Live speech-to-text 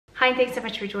Hi, thanks so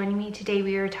much for joining me. Today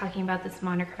we are talking about this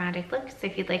monochromatic look, so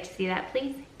if you'd like to see that,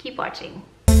 please keep watching.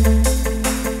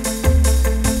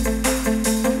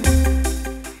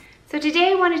 So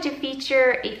today I wanted to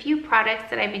feature a few products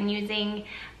that I've been using,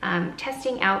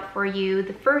 testing out for you.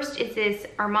 The first is this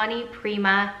Armani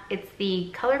Prima. It's the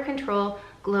Color Control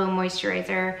Glow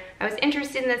Moisturizer. I was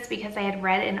interested in this because I had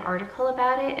read an article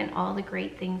about it and all the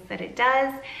great things that it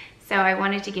does. So I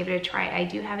wanted to give it a try. I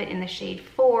do have it in the shade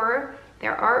 4.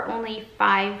 There are only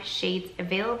 5 shades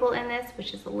available in this,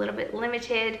 which is a little bit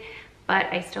limited, but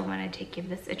I still wanted to give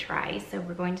this a try. So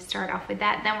we're going to start off with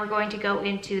that. Then we're going to go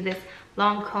into this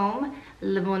Lancôme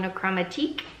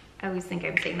Monochromatic. I always think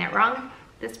I'm saying that wrong.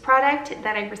 This product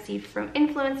that I received from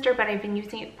Influencer, but I've been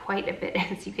using it quite a bit,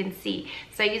 as you can see.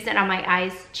 So I used it on my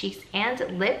eyes, cheeks, and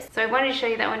lips. So I wanted to show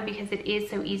you that one because it is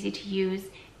so easy to use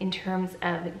in terms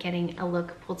of getting a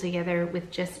look pulled together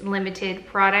with just limited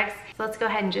products. So let's go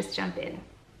ahead and just jump in.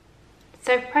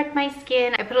 So I've prepped my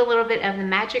skin. I put a little bit of the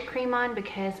Magic Cream on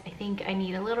because I think I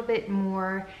need a little bit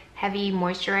more heavy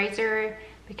moisturizer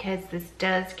because this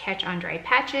does catch on dry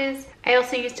patches. I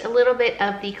also used a little bit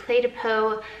of the Clé de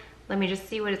Peau, let me just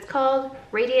see what it's called,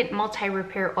 Radiant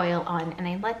Multi-Repair Oil on, and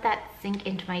I let that sink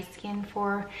into my skin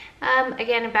for,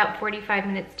 again, about 45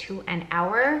 minutes to an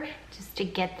hour, just to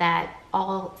get that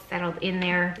all settled in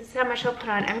there. This is how much I'll put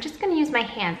on. I'm just gonna use my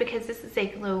hand because this is a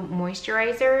glow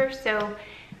moisturizer, so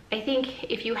I think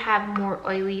if you have more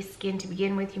oily skin to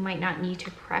begin with, you might not need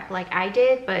to prep like I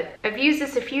did, but I've used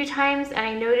this a few times and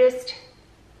I noticed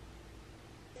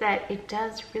that it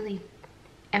does really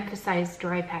emphasize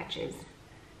dry patches.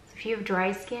 If you have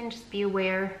dry skin, just be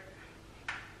aware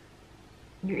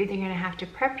you're either gonna have to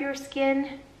prep your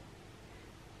skin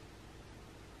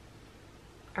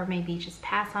or maybe just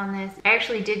pass on this. I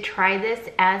actually did try this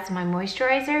as my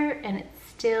moisturizer and it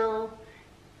still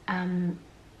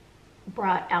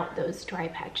brought out those dry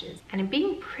patches. And I'm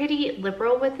being pretty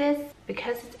liberal with this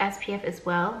because it's SPF as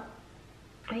well.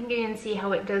 I think you can see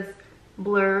how it does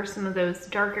blur some of those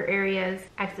darker areas,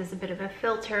 acts as a bit of a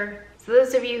filter. So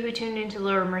those of you who tuned into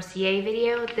Laura Mercier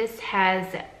video, this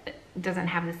doesn't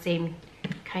have the same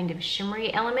kind of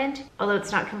shimmery element, although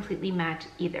it's not completely matte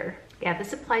either. Yeah,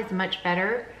 this applies much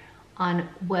better on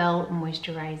well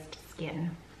moisturized skin.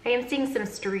 I am seeing some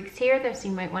streaks here, though, so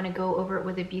you might want to go over it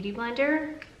with a beauty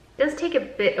blender. It does take a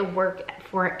bit of work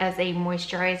as a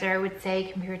moisturizer, I would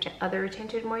say, compared to other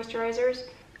tinted moisturizers.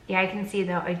 Yeah, I can see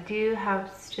though, I do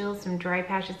have still some dry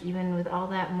patches even with all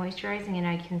that moisturizing, and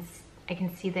I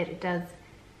can see that it does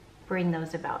bring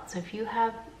those about. So if you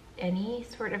have any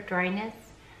sort of dryness,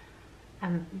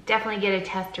 definitely get a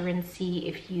tester and see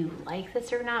if you like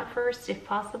this or not first, if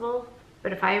possible.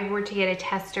 But if I were to get a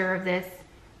tester of this,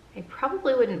 I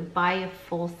probably wouldn't buy a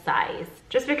full size,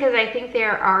 just because I think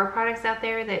there are products out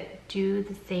there that do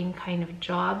the same kind of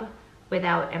job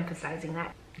without emphasizing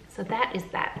that. So that is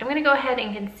that. I'm gonna go ahead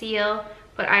and conceal,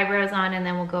 put eyebrows on, and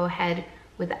then we'll go ahead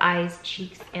with eyes,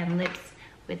 cheeks, and lips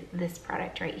with this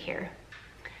product right here.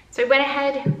 So I went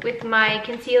ahead with my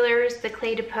concealers, the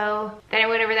Clé de Peau, then I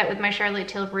went over that with my Charlotte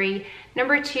Tilbury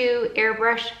number 2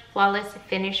 Airbrush Flawless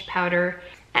Finish Powder.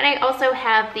 And I also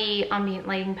have the Ambient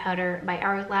Lighting Powder by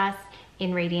Hourglass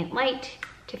in Radiant Light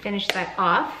to finish that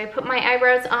off. I put my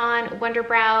eyebrows on Wonder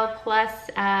Brow plus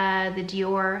the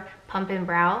Dior Pump and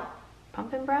Brow.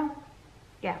 Pump and Brow?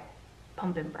 Yeah,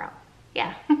 Pump and Brow.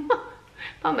 Yeah.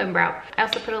 Pump and Brow. I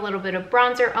also put a little bit of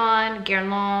bronzer on,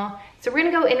 Guerlain. So we're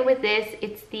gonna go in with this.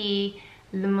 It's the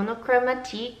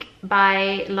Monochromatic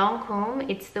by Lancôme.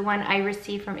 It's the one I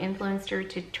received from Influencer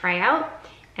to try out,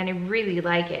 and I really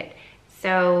like it.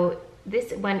 So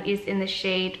this one is in the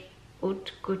shade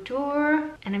Haute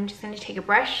Couture, and I'm just gonna take a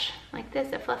brush like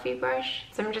this, a fluffy brush.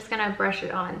 So I'm just gonna brush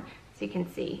it on so you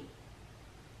can see.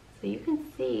 So you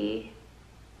can see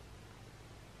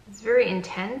it's very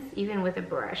intense even with a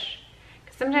brush.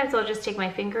 Sometimes I'll just take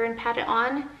my finger and pat it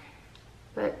on,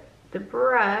 but the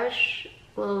brush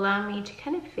will allow me to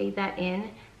kind of fade that in.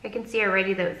 I can see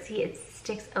already though, see it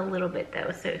sticks a little bit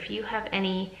though. So if you have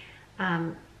any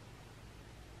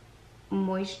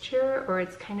moisture, or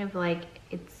it's kind of like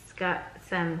it's got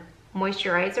some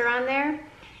moisturizer on there,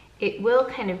 it will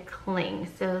kind of cling.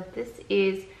 So this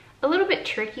is a little bit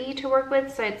tricky to work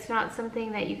with, so it's not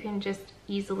something that you can just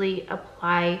easily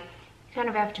apply. You kind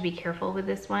of have to be careful with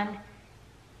this one.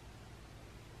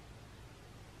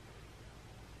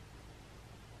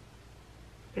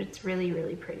 But it's really,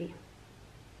 really pretty.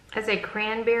 Has a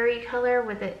cranberry color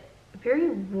with a very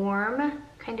warm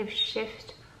kind of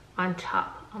shift on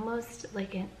top, almost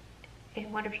like I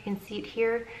wonder if you can see it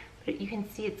here, but you can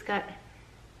see it's got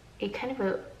a kind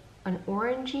of an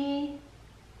orangey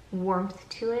warmth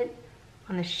to it,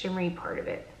 on the shimmery part of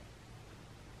it.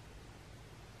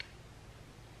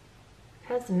 It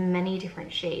has many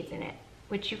different shades in it,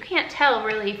 which you can't tell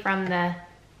really from the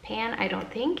pan, I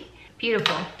don't think.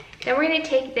 Beautiful. Then we're gonna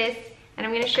take this and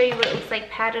I'm gonna show you what it looks like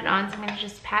patted on. So I'm gonna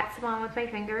just pat some on with my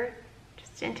finger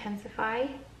just to intensify.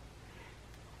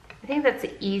 I think that's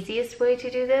the easiest way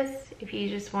to do this if you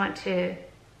just want to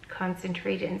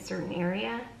concentrate in a certain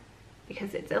area,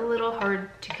 because it's a little hard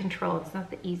to control. It's not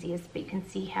the easiest, but you can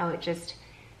see how it just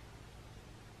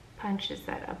punches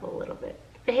that up a little bit.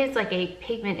 It has like a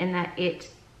pigment in that it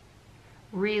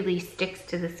really sticks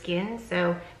to the skin,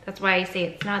 so that's why I say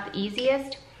it's not the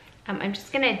easiest. I'm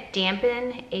just gonna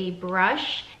dampen a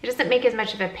brush. It doesn't make as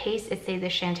much of a paste as say the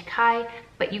Chantecaille,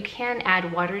 but you can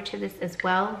add water to this as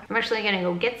well. I'm actually gonna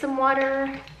go get some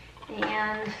water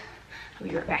and I'll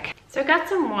be right back. So I got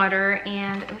some water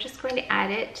and I'm just going to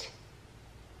add it.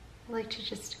 I like to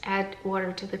just add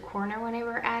water to the corner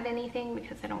whenever I add anything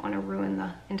because I don't want to ruin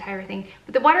the entire thing.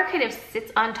 But the water kind of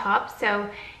sits on top, so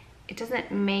it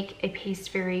doesn't make a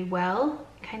paste very well.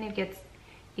 It kind of gets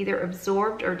either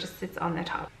absorbed or just sits on the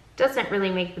top. Doesn't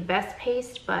really make the best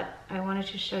paste, but I wanted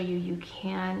to show you you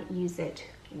can use it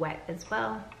wet as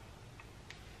well.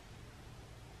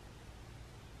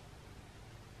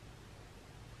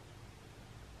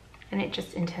 And it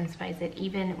just intensifies it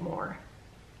even more.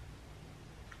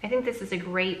 I think this is a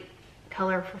great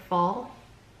color for fall.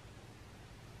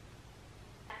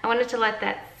 I wanted to let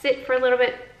that sit for a little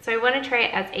bit, so I want to try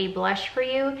it as a blush for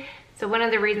you. So one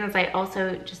of the reasons I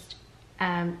also just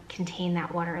contain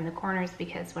that water in the corners,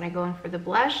 because when I go in for the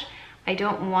blush, I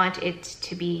don't want it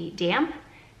to be damp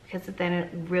because then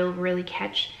it will really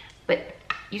catch. But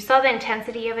you saw the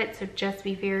intensity of it, so just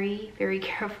be very, very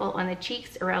careful on the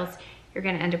cheeks or else you're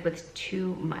gonna end up with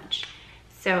too much.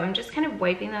 So I'm just kind of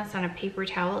wiping this on a paper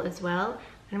towel as well.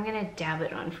 And I'm gonna dab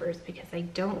it on first because I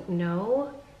don't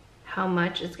know how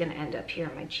much is gonna end up here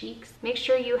on my cheeks. Make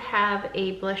sure you have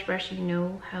a blush brush, you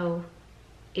know how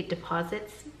it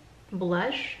deposits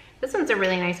blush. This one's a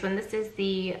really nice one. This is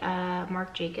the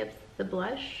Marc Jacobs, the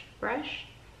blush brush.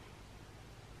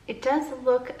 It does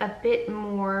look a bit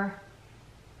more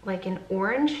like an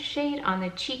orange shade on the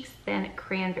cheeks than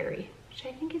cranberry, which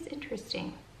I think is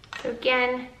interesting. So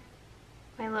again,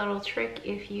 my little trick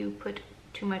if you put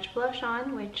too much blush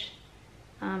on, which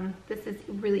this is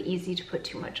really easy to put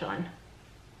too much on.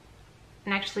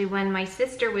 And actually when my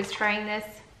sister was trying this,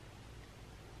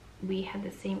 we had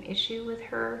the same issue with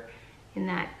her in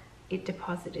that it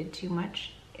deposited too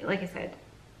much. Like I said,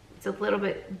 it's a little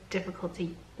bit difficult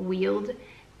to wield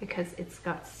because it's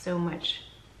got so much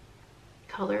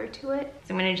color to it.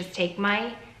 So I'm gonna just take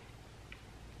my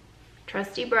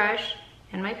trusty brush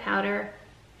and my powder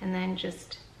and then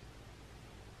just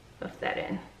buff that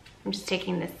in. I'm just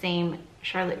taking the same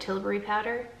Charlotte Tilbury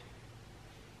powder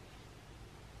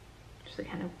just to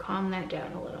kind of calm that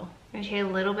down a little. I'm gonna take a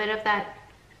little bit of that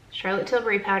Charlotte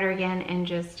Tilbury powder again and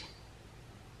just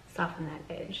soften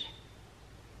that edge.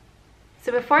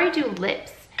 So before I do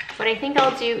lips, what I think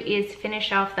I'll do is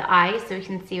finish off the eyes so you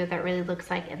can see what that really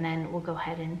looks like, and then we'll go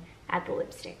ahead and add the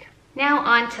lipstick. Now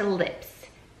on to lips.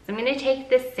 So I'm gonna take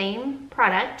this same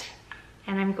product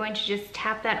and I'm going to just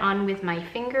tap that on with my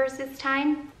fingers this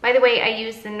time. By the way, I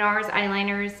use the NARS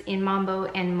eyeliners in Mambo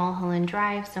and Mulholland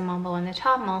Drive. So Mambo on the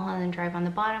top, Mulholland Drive on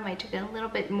the bottom. I took a little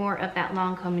bit more of that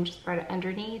long comb and just brought it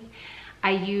underneath.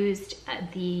 I used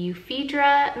the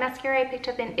Euphoidra mascara I picked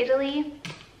up in Italy,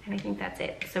 and I think that's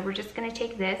it. So we're just gonna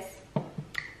take this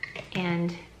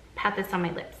and pat this on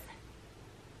my lips.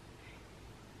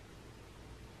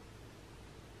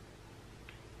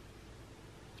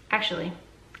 Actually,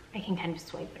 I can kind of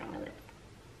swipe it on my lips.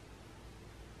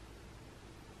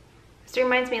 This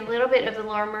reminds me a little bit of the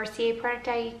Laura Mercier product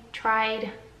I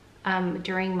tried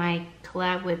during my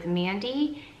collab with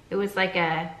Mandy. It was like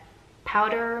a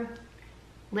powder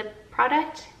lip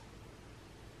product.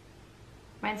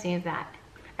 Reminds me of that.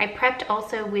 I prepped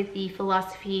also with the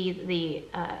Philosophy, the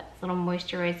little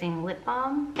moisturizing lip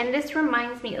balm. And this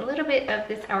reminds me a little bit of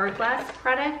this Hourglass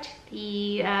product,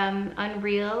 the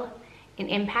Unreal in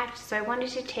Impact. So I wanted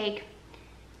to take,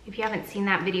 if you haven't seen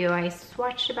that video, I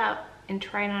swatched about and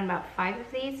tried on about 5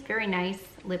 of these. Very nice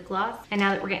lip gloss. And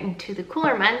now that we're getting to the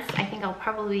cooler months, I think I'll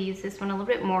probably use this one a little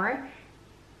bit more.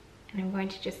 And I'm going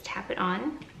to just tap it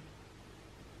on.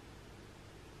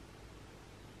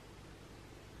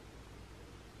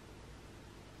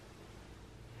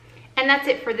 And that's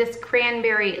it for this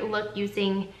cranberry look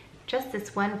using just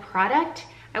this one product.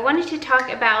 I wanted to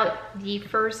talk about the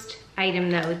first item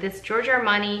though, this Giorgio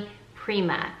Armani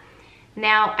Prima.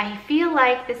 Now I feel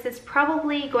like this is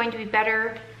probably going to be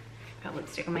better, got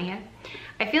lipstick on my hand.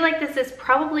 I feel like this is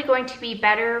probably going to be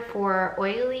better for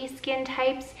oily skin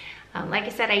types. Like I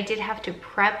said, I did have to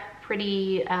prep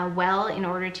pretty well in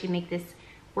order to make this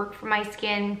work for my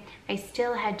skin. I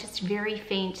still had just very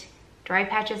faint dry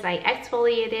patches. I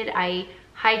exfoliated, I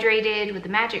hydrated with the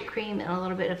magic cream and a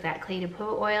little bit of that Clé de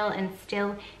Peau oil, and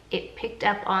still it picked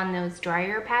up on those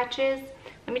drier patches.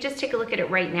 Let me just take a look at it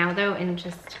right now though, and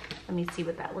just let me see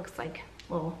what that looks like.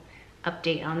 A little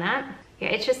update on that. Yeah,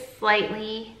 it's just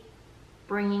slightly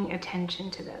bringing attention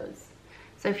to those.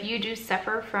 So if you do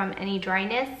suffer from any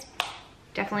dryness,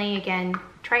 definitely, again,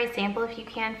 try a sample if you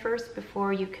can first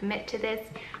before you commit to this.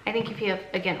 I think if you have,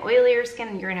 again, oilier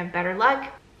skin, you're gonna have better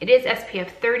luck. It is SPF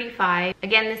 35.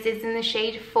 Again, this is in the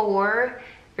shade 4,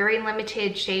 very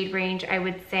limited shade range, I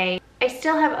would say. I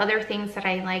still have other things that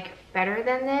I like better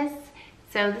than this.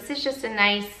 So this is just a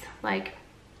nice, like,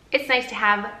 it's nice to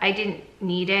have. I didn't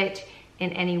need it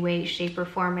in any way, shape, or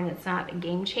form, and it's not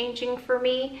game-changing for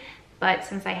me. But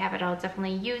since I have it, I'll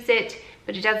definitely use it.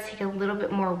 But it does take a little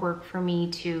bit more work for me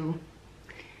to,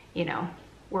 you know,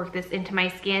 work this into my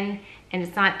skin, and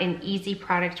it's not an easy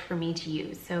product for me to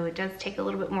use. So it does take a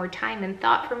little bit more time and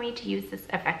thought for me to use this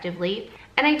effectively.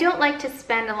 And I don't like to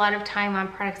spend a lot of time on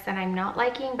products that I'm not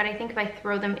liking, but I think if I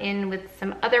throw them in with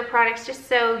some other products just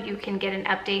so you can get an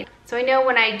update. So I know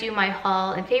when I do my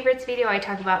haul and favorites video, I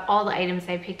talk about all the items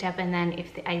I picked up, and then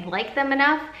if I like them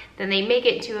enough, then they make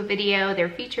it to a video, they're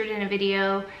featured in a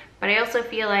video. But I also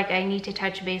feel like I need to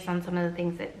touch base on some of the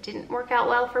things that didn't work out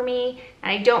well for me.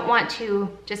 And I don't want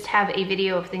to just have a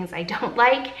video of things I don't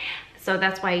like. So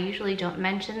that's why I usually don't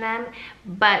mention them.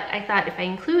 But I thought if I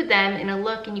include them in a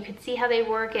look and you could see how they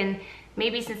work, and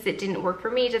maybe since it didn't work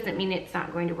for me, doesn't mean it's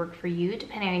not going to work for you,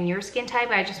 depending on your skin type.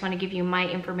 I just want to give you my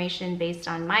information based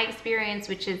on my experience,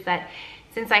 which is that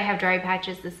since I have dry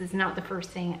patches, this is not the first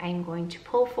thing I'm going to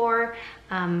pull for.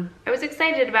 I was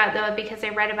excited about it though because I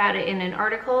read about it in an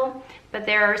article, but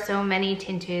there are so many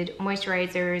tinted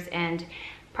moisturizers and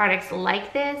products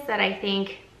like this that I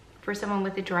think for someone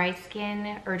with a dry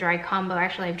skin or dry combo,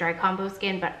 actually I have dry combo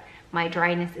skin, but my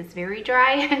dryness is very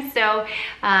dry, so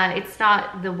it's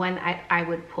not the one I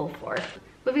would pull for.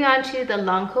 Moving on to the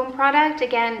Lancome product.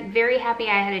 Again, very happy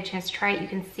I had a chance to try it. You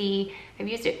can see I've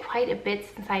used it quite a bit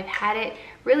since I've had it.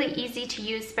 Really easy to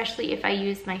use, especially if I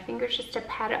use my fingers just to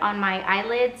pat it on my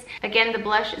eyelids. Again, the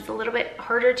blush is a little bit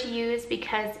harder to use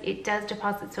because it does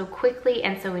deposit so quickly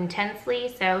and so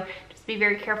intensely. So just be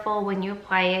very careful when you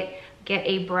apply it. Get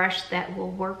a brush that will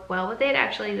work well with it.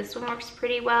 Actually, this one works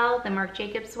pretty well, the Marc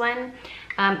Jacobs one.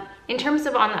 In terms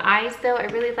of on the eyes though, I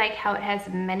really like how it has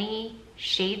many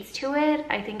shades to it.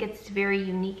 I think it's very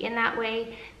unique in that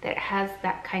way, that it has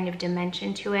that kind of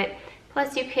dimension to it.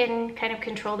 Plus you can kind of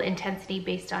control the intensity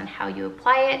based on how you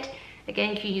apply it.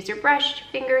 Again, you can use your brush,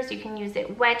 fingers, you can use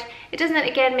it wet. It doesn't,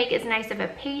 again, make as nice of a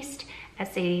paste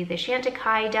as say the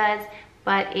Chantecaille does,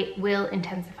 but it will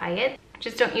intensify it.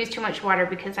 Just don't use too much water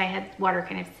because I had water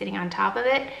kind of sitting on top of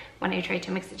it when I tried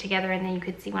to mix it together, and then you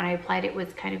could see when I applied it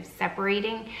was kind of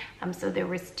separating. So there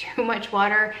was too much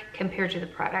water compared to the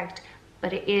product,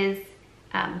 but it is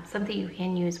something you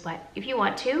can use wet if you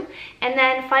want to. And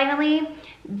then finally,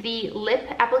 the lip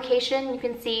application, you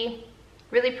can see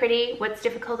really pretty. What's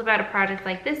difficult about a product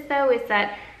like this though is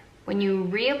that when you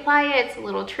reapply it, it's a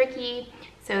little tricky.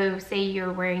 So say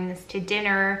you're wearing this to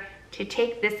dinner, to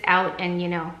take this out and, you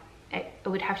know, I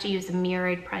would have to use a mirror.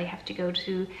 I'd probably have to go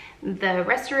to the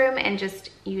restroom and just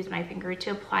use my finger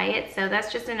to apply it. So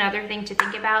that's just another thing to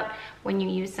think about when you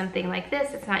use something like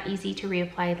this. It's not easy to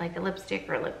reapply like a lipstick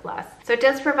or lip gloss. So it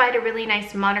does provide a really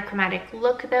nice monochromatic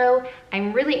look though.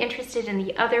 I'm really interested in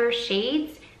the other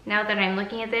shades now that I'm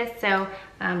looking at this. So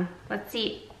let's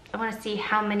see, I want to see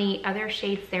how many other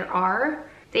shades there are.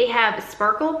 They have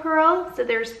Sparkle Pearl, so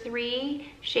there's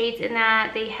 3 shades in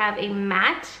that. They have a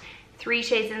matte, 3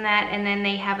 shades in that, and then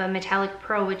they have a metallic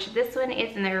pearl, which this one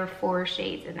is, and there are 4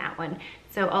 shades in that one.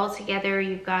 So altogether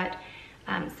you've got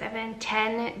 7,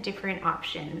 10 different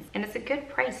options, and it's a good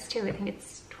price too. I think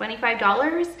it's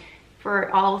 $25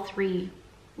 for all 3.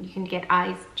 You can get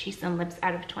eyes, cheeks, and lips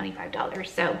out of $25.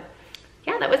 So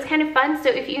yeah, that was kind of fun. So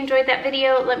if you enjoyed that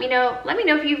video, let me know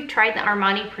if you've tried the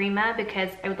Armani Prima, because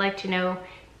I would like to know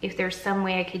if there's some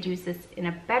way I could use this in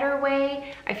a better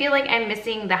way. I feel like I'm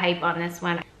missing the hype on this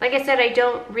one. Like I said, I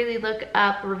don't really look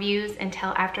up reviews until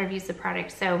after I've used the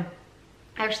product. So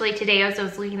actually today as I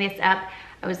was looking this up,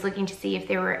 I was looking to see if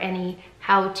there were any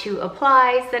how to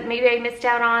applies that maybe I missed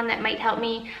out on that might help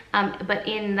me. But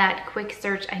in that quick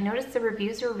search, I noticed the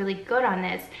reviews were really good on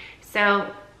this.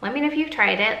 So let me know if you've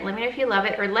tried it, let me know if you love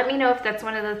it, or let me know if that's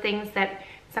one of the things that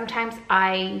sometimes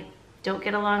I don't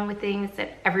get along with things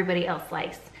that everybody else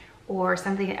likes. or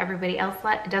something that everybody else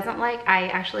doesn't like, I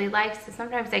actually like. So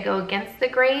sometimes I go against the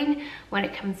grain when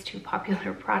it comes to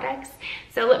popular products.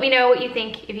 So let me know what you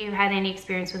think, if you had any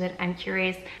experience with it. I'm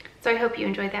curious. So I hope you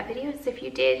enjoyed that video. So if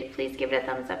you did, please give it a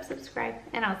thumbs up, subscribe,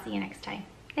 and I'll see you next time.